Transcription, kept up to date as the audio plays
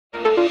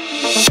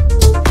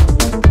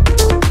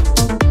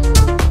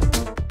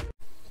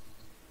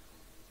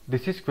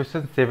This is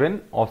question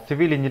 7 of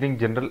Civil Engineering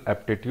General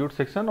Aptitude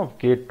section of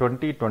GATE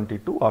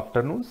 2022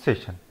 afternoon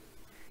session.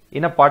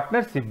 In a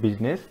partnership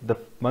business, the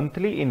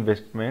monthly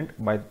investment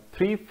by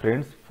 3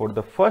 friends for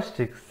the first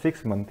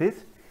 6 months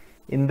is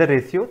in the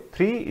ratio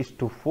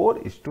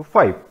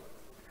 3:4:5.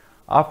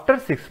 After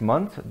 6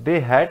 months, they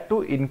had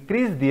to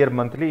increase their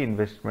monthly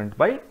investment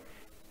by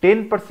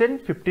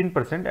 10%,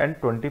 15% and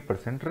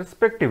 20%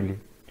 respectively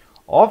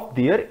of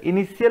their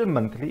initial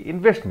monthly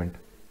investment.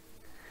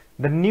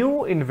 The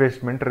new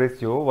investment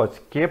ratio was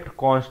kept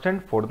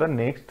constant for the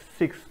next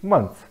 6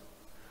 months.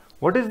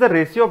 What is the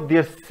ratio of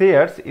their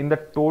shares in the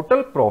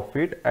total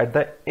profit at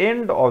the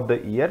end of the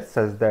year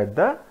such that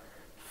the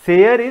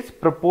share is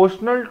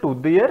proportional to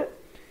their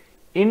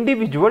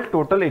individual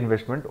total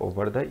investment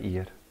over the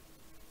year?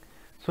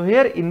 So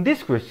here in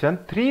this question,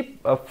 3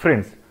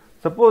 friends,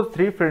 suppose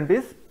 3 friends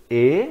is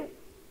A,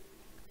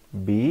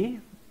 B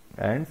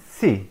and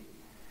C,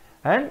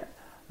 and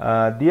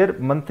their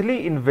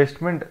monthly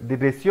investment, the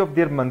ratio of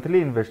their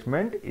monthly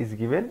investment is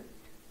given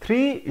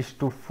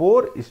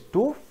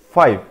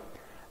 3:4:5,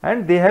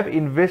 and they have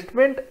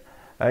investment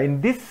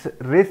in this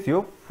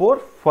ratio for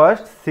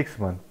first 6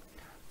 months.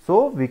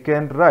 So we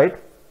can write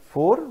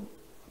for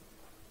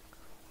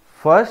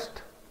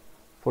first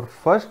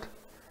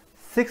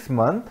 6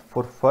 months,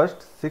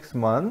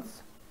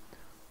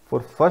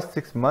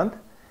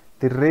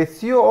 the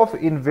ratio of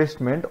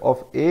investment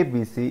of A,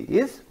 B, C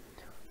is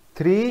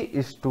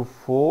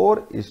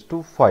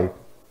 3:4:5.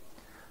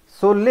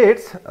 So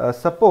let's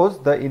suppose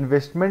the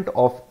investment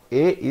of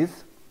A is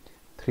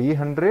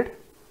 300,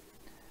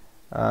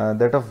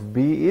 that of B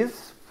is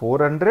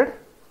 400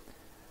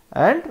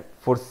 and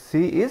for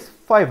C is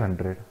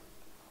 500,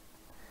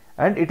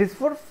 and it is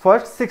for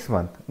first 6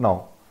 months.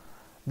 Now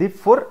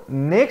for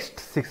next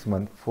 6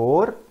 months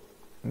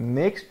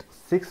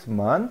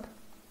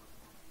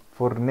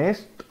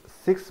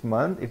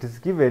it is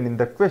given in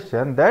the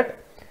question that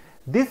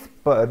this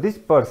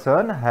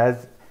person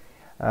has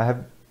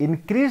have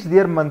increased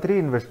their monthly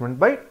investment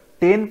by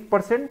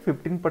 10%,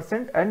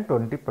 15% and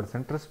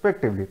 20%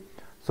 respectively.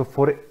 So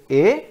for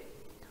A,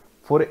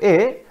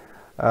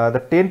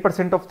 the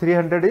 10% of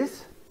 300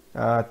 is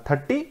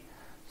 30.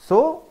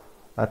 So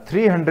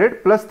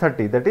 300 plus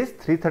 30, that is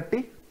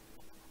 330.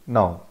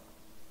 Now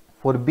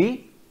for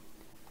B,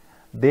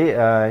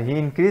 he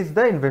increased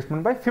the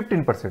investment by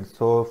 15%.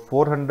 So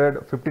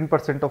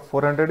 15% of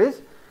 400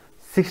 is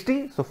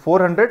 60. So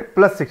 400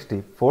 plus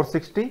 60,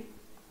 460.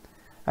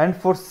 And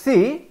for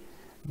C,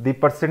 the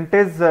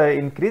percentage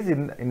increase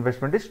in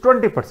investment is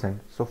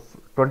 20%. So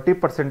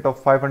 20% of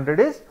 500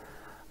 is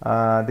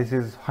this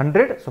is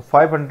 100. So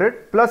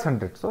 500 plus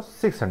 100, so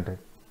 600.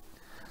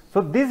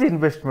 So this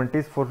investment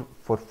is for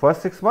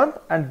first 6 months,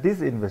 and this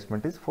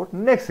investment is for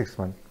next 6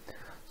 months.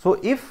 So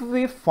if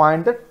we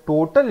find the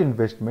total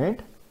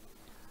investment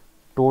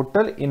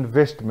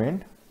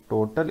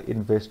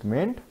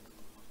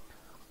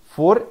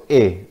for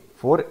A,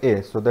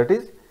 so that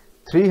is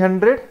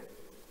 300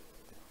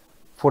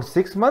 for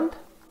 6 months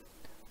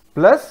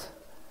plus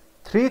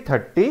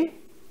 330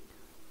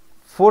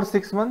 for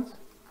 6 months.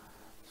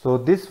 So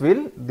this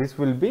will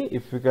be,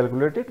 if we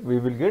calculate it, we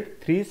will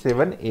get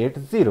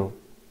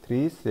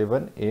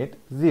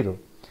 3780.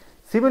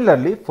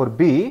 Similarly for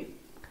B,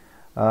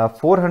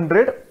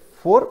 400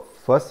 for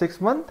first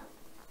 6 months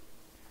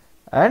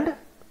and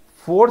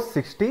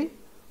 460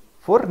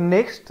 for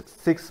next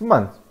 6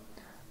 months.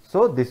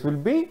 So this will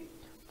be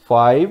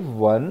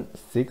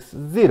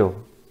 5160.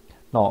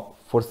 Now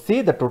for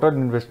C, the total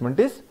investment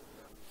is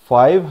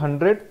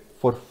 500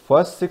 for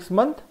first 6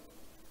 months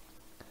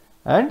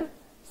and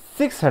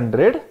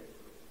 600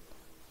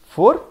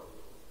 for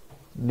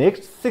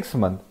next 6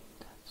 months.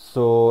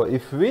 So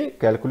if we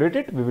calculate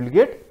it, we will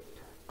get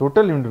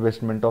total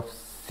investment of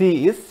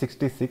C is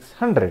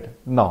 6600.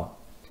 Now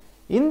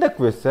in the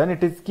question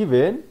it is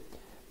given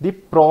the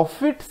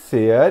profit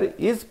share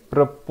is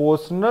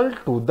proportional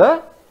to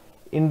the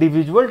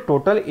individual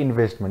total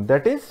investment,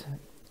 that is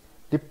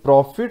the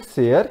profit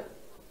share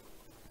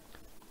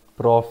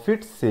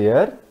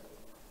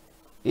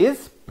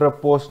is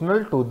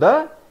proportional to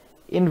the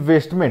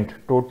investment,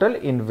 total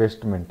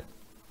investment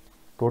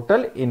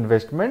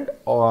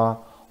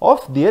of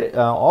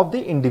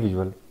the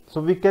individual.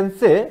 So we can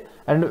say,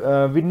 and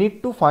we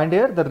need to find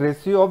here the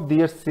ratio of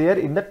their share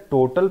in the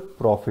total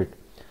profit.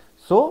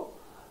 So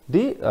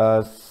the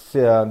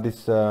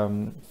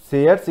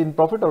shares in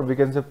profit, or we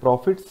can say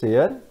profit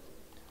share,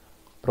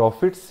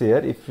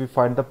 if we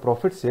find the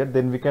profit share,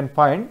 then we can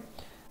find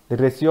the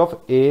ratio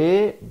of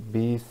A,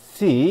 B,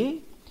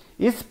 C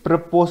is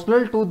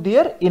proportional to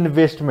their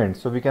investment.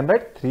 So we can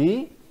write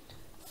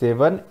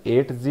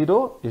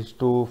 3780 is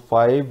to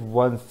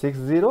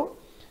 5160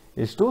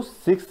 is to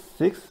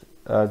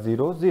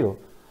 6600.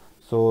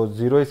 So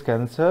 0 is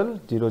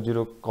cancelled,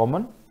 0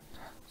 common.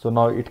 So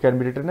now it can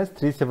be written as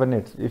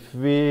 378. If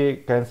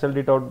we cancelled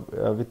it out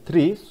with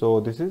 3,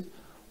 so this is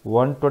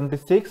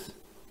 126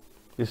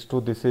 is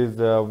to this is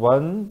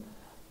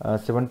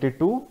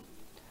 172,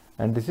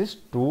 and this is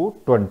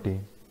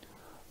 220.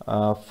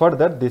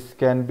 Further, this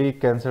can be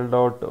cancelled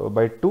out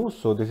by 2,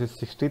 so this is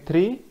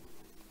 63,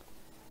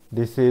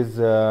 this is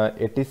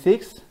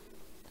 86,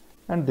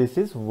 and this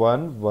is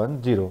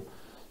 110.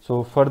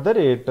 So further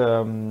it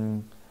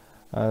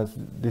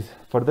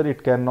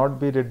it cannot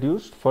be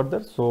reduced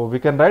further, so we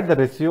can write the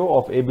ratio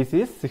of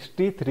ABC is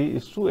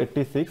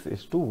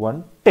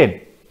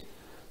 63:86:110.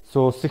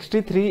 So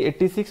 63,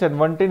 86 and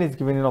 110 is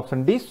given in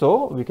option D,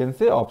 so we can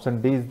say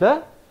option D is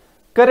the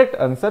correct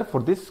answer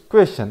for this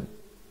question.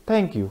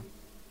 Thank you.